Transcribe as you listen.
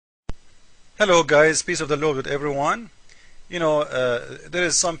Hello guys, peace of the Lord with everyone. There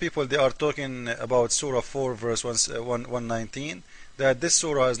is some people, they are talking about Surah 4 verse 119, that this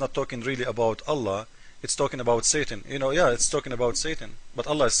surah is not talking really about Allah, it's talking about Satan. Yeah, it's talking about Satan, but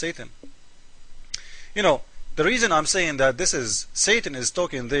Allah is Satan. The reason I'm saying that this is Satan is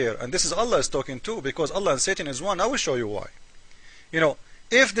talking there and this is Allah is talking too, because Allah and Satan is one. I will show you why.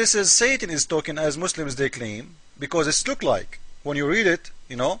 If this is Satan is talking as Muslims they claim, because it's look like when you read it,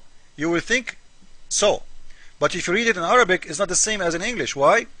 you will think so, but if you read it in Arabic, it's not the same as in English.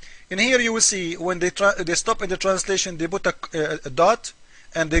 Why? In here you will see when they stop in the translation, they put a dot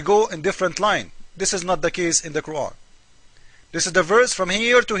and they go in different line. This is not the case in the Quran. This is the verse from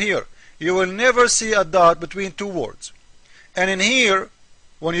here to here. You will never see a dot between two words. And in here,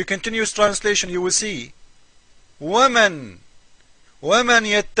 when you continue translation, you will see وَمَنْ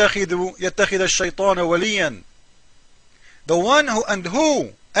يَتَّخِذَ الشَّيْطَانَ وَلِيًّا, the one who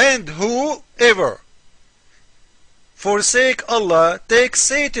and whoever forsake Allah, take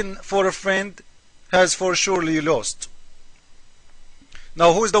Satan for a friend, has for surely lost.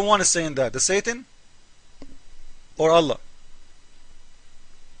 Now who is the one saying that? The Satan or Allah?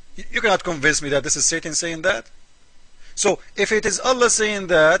 You cannot convince me that this is Satan saying that. So if it is Allah saying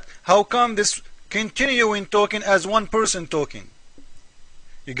that, how come this continuing talking as one person talking?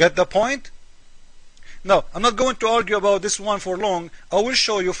 You get the point? Now, I'm not going to argue about this one for long. I will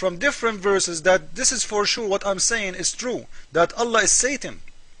show you from different verses that this is for sure what I'm saying is true, that Allah is Satan.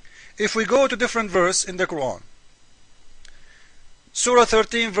 If we go to different verse in the Quran, Surah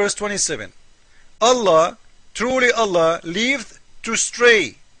 13 verse 27, Allah, truly Allah, leaveth to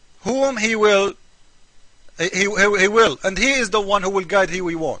stray whom He will, and He is the one who will guide who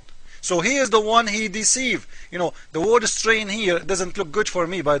He want. So He is the one He deceive. The word stray in here doesn't look good for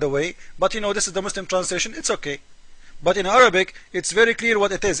me, by the way, but this is the Muslim translation, it's okay. But in Arabic, it's very clear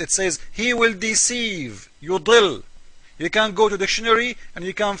what it is. It says, He will deceive, yudil. You can't go to dictionary and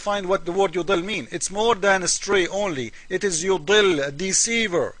you can't find what the word yudil mean. It's more than stray only. It is yudil,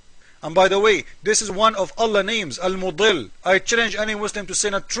 deceiver. And by the way, this is one of Allah's names, Al-Mudil. I challenge any Muslim to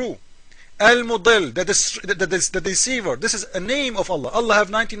say not true. Al-Mudil, the deceiver. This is a name of Allah. Allah have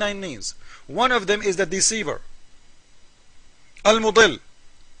 99 names. One of them is the deceiver. Al-Mudil.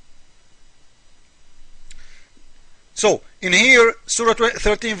 So, in here, Surah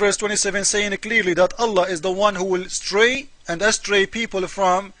 13 verse 27 saying clearly that Allah is the one who will stray and astray people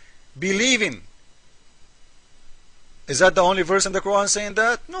from believing. Is that the only verse in the Quran saying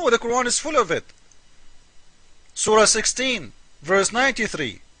that? No, the Quran is full of it. Surah 16 verse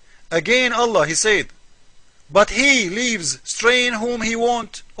 93. Again Allah, He said, but He leaves straying whom He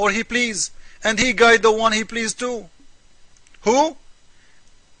want or He please, and He guide the one He please too. Who?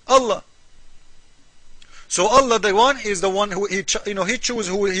 Allah. So Allah, the one, is the one who He choose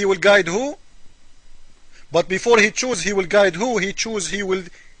who He will guide who. But before He choose He will guide who, He choose He will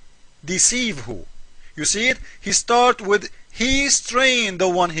deceive who. You see it? He start with He straying the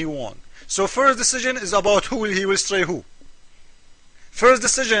one He want. So first decision is about who He will stray who. First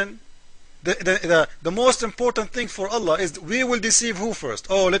decision, the most important thing for Allah is we will deceive who first.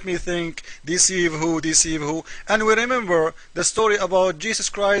 Oh, let me think, deceive who. And we remember the story about Jesus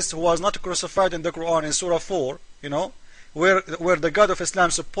Christ who was not crucified in the Quran in Surah 4, where the God of Islam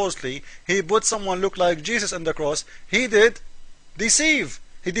supposedly, He put someone look like Jesus on the cross. He did deceive.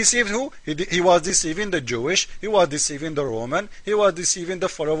 He deceived who? He was deceiving the Jewish, he was deceiving the Roman, he was deceiving the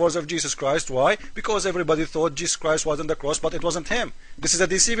followers of Jesus Christ. Why? Because everybody thought Jesus Christ was on the cross, but it wasn't Him. This is a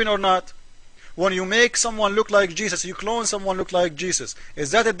deceiving or not? When you make someone look like Jesus, you clone someone look like Jesus, is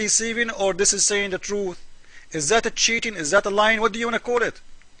that a deceiving or this is saying the truth? Is that a cheating? Is that a lying? What do you want to call it?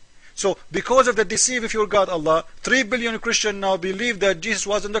 So, because of the deceive of your God Allah, 3 billion Christians now believe that Jesus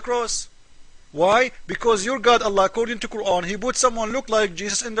was on the cross. Why? Because your God Allah, according to Quran, He put someone look like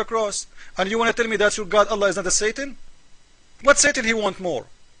Jesus in the cross. And you want to tell me that your God Allah is not a Satan? What Satan He want more?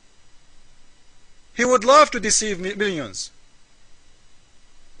 He would love to deceive millions.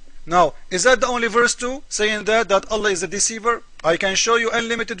 Now, is that the only verse too, saying that Allah is a deceiver? I can show you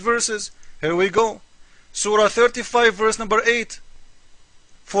unlimited verses. Here we go. Surah 35 verse number 8.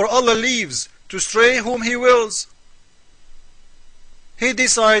 For Allah leaves to stray whom He wills. He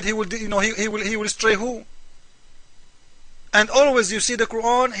decide He will, He will stray who. And always you see the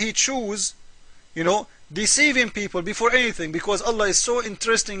Quran, He choose, deceiving people before anything, because Allah is so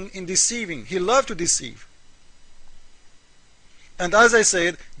interesting in deceiving. He loves to deceive. And as I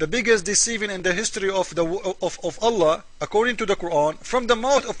said, the biggest deceiving in the history of Allah, according to the Quran, from the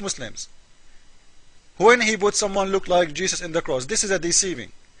mouth of Muslims, when He put someone look like Jesus in the cross. This is a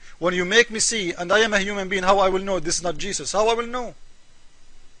deceiving. When you make me see, and I am a human being, how I will know this is not Jesus? How I will know?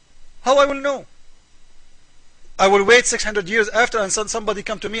 How How I will know? I will wait 600 years after, and somebody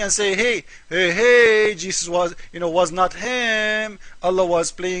come to me and say, hey, Jesus was not him. Allah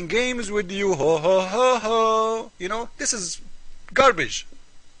was playing games with you. Ho, ho, ho, ho. This is garbage.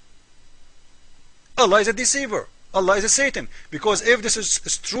 Allah is a deceiver. Allah is a Satan. Because if this is a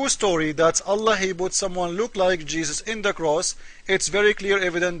true story that Allah, He put someone look like Jesus in the cross, it's very clear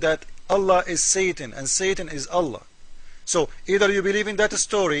evident that Allah is Satan and Satan is Allah. So either you believe in that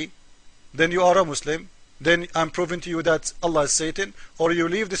story, then you are a Muslim, then I'm proving to you that Allah is Satan, or you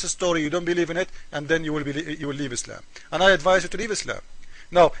leave this story, you don't believe in it, and then you will leave Islam. And I advise you to leave Islam.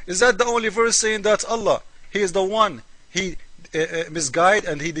 Now, is that the only verse saying that Allah, He is the one, He misguide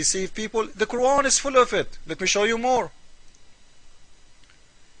and He deceive people? The Quran is full of it. Let me show you more.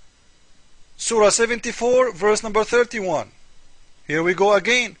 Surah 74, verse number 31. Here we go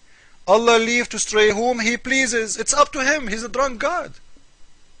again. Allah leave to stray whom He pleases. It's up to Him. He's a drunk God.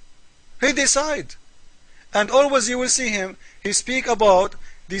 He decide. And always you will see Him, He speak about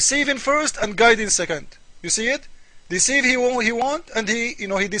deceiving first and guiding second. You see it? Deceive He want, and He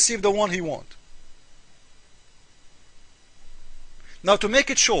deceive the one He want. Now to make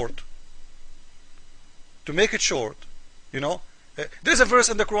it short, there's a verse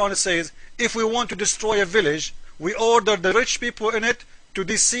in the Quran that says, if we want to destroy a village, we order the rich people in it to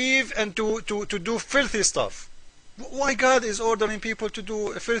deceive and to do filthy stuff. Why God is ordering people to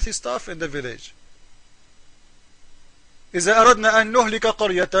do filthy stuff in the village? إذا أردنا أن نهلك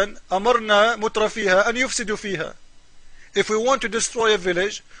قرية أمرنا مترفيها أن يفسدوا فيها. If we want to destroy a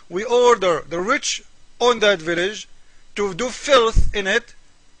village, we order the rich on that village to do filth in it,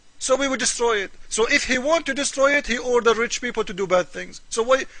 so we will destroy it. So if He want to destroy it, He order rich people to do bad things. So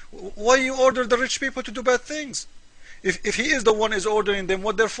why you order the rich people to do bad things? If He is the one is ordering them,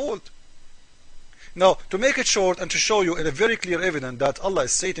 what their fault? Now, to make it short and to show you in a very clear evidence that Allah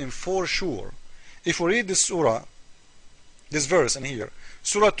is Satan for sure, if we read this surah, this verse in here,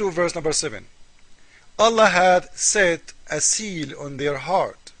 Surah 2, verse number 7. Allah had set a seal on their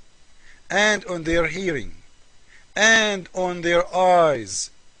heart, and on their hearing, and on their eyes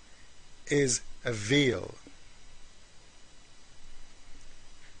is a veil.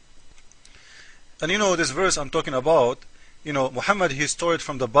 And this verse I'm talking about, Muhammad, he stole it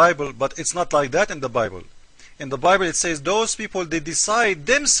from the Bible, but it's not like that in the Bible. In the Bible it says those people, they decide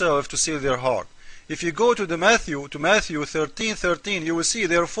themselves to seal their heart. If you go to Matthew 13:13, you will see,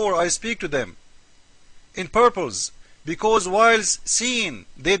 therefore I speak to them in purpose, because while seeing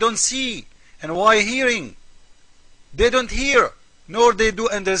they don't see, and while hearing they don't hear, nor they do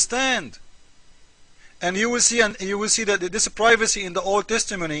understand. And you will see that this privacy in the Old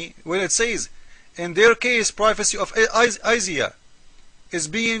Testament, where it says, in their case, prophecy of Isaiah is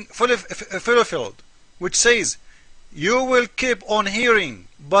being fulfilled, which says, you will keep on hearing,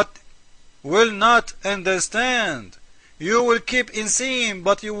 but will not understand. You will keep in seeing,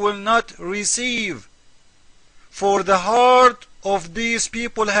 but you will not receive. For the heart of these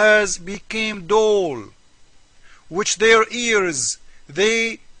people has become dull, which their ears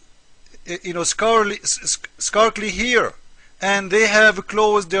they scarcely hear, and they have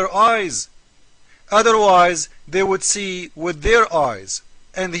closed their eyes. Otherwise they would see with their eyes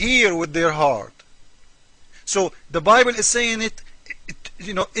and hear with their heart. So the Bible is saying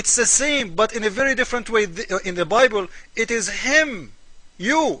it's the same, but in a very different way. In the Bible, it is Him,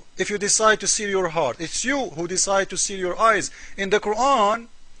 you, if you decide to seal your heart. It's you who decide to seal your eyes. In the Quran,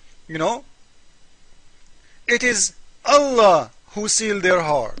 it is Allah who sealed their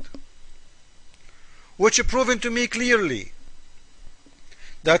heart, which proven to me clearly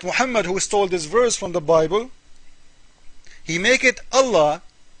that Muhammad, who stole this verse from the Bible, he make it Allah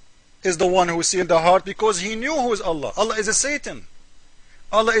is the one who sealed the heart, because he knew who is Allah. Allah is a Satan.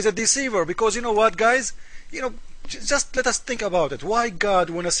 Allah is a deceiver. Because you know what, guys? Just let us think about it. Why God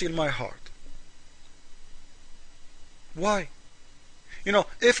wanna seal my heart? Why?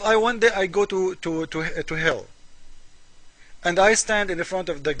 If one day I go to hell, and I stand in the front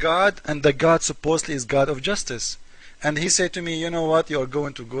of the God, and the God supposedly is God of justice, and He said to me, you know what, you are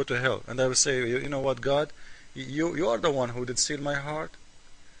going to go to hell. And I will say, you know what, God, you are the one who did seal my heart.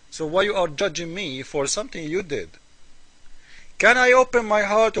 So why you are judging me for something you did? Can I open my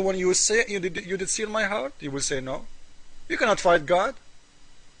heart when you say you did seal my heart? You will say no. You cannot fight God.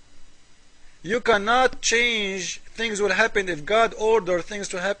 You cannot change things will happen. If God ordered things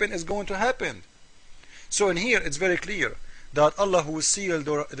to happen, it's going to happen. So in here it's very clear that Allah who sealed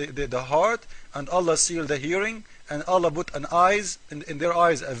the heart, and Allah sealed the hearing, and Allah put an eyes in their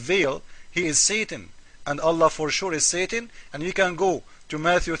eyes a veil. He is Satan, and Allah for sure is Satan. And you can go to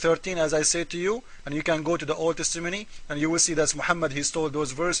Matthew 13, as I said to you, and you can go to the Old Testament and you will see that Muhammad, he stole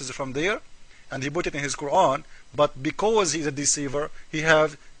those verses from there and he put it in his Quran. But because he's a deceiver, he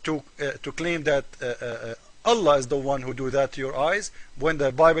have to claim that Allah is the one who do that to your eyes, when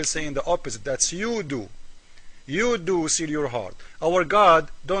the Bible is saying the opposite. That's you do. You do seal your heart. Our God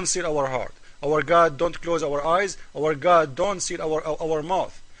don't seal our heart. Our God don't close our eyes. Our God don't seal our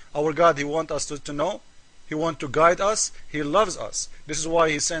mouth. Our God, he want us to know. He want to guide us. He loves us. This is why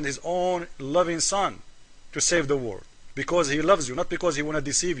he sent his own loving son to save the world. Because he loves you, not because he want to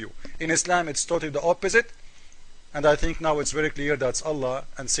deceive you. In Islam, it's totally the opposite. And I think now it's very clear that Allah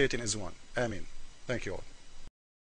and Satan is one. Amen. Thank you all.